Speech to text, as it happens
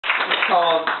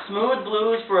called Smooth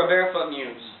Blues for a Barefoot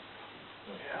Muse.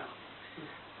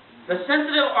 The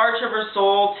sensitive arch of her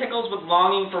soul tickles with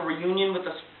longing for reunion with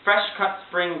the fresh-cut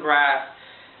spring grass,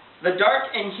 the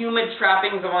dark and humid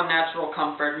trappings of unnatural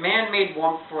comfort, man-made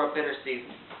warmth for a bitter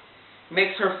season,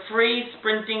 makes her free,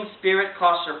 sprinting spirit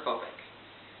claustrophobic.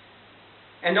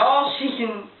 And all she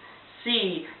can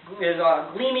see is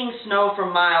gleaming snow for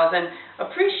miles, and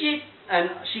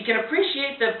she can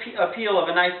appreciate the appeal of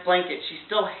a nice blanket. She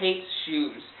still hates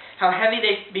shoes. How heavy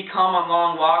they become on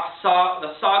long walks,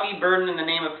 the soggy burden in the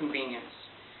name of convenience.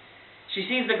 She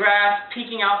sees the grass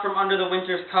peeking out from under the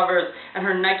winter's covers, and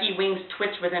her Nike wings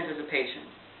twitch with anticipation.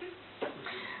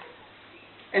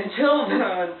 Until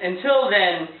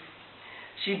then,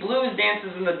 she blues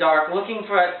dances in the dark, looking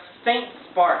for a faint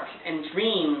spark and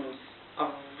dreams of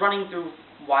running through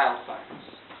wildfires.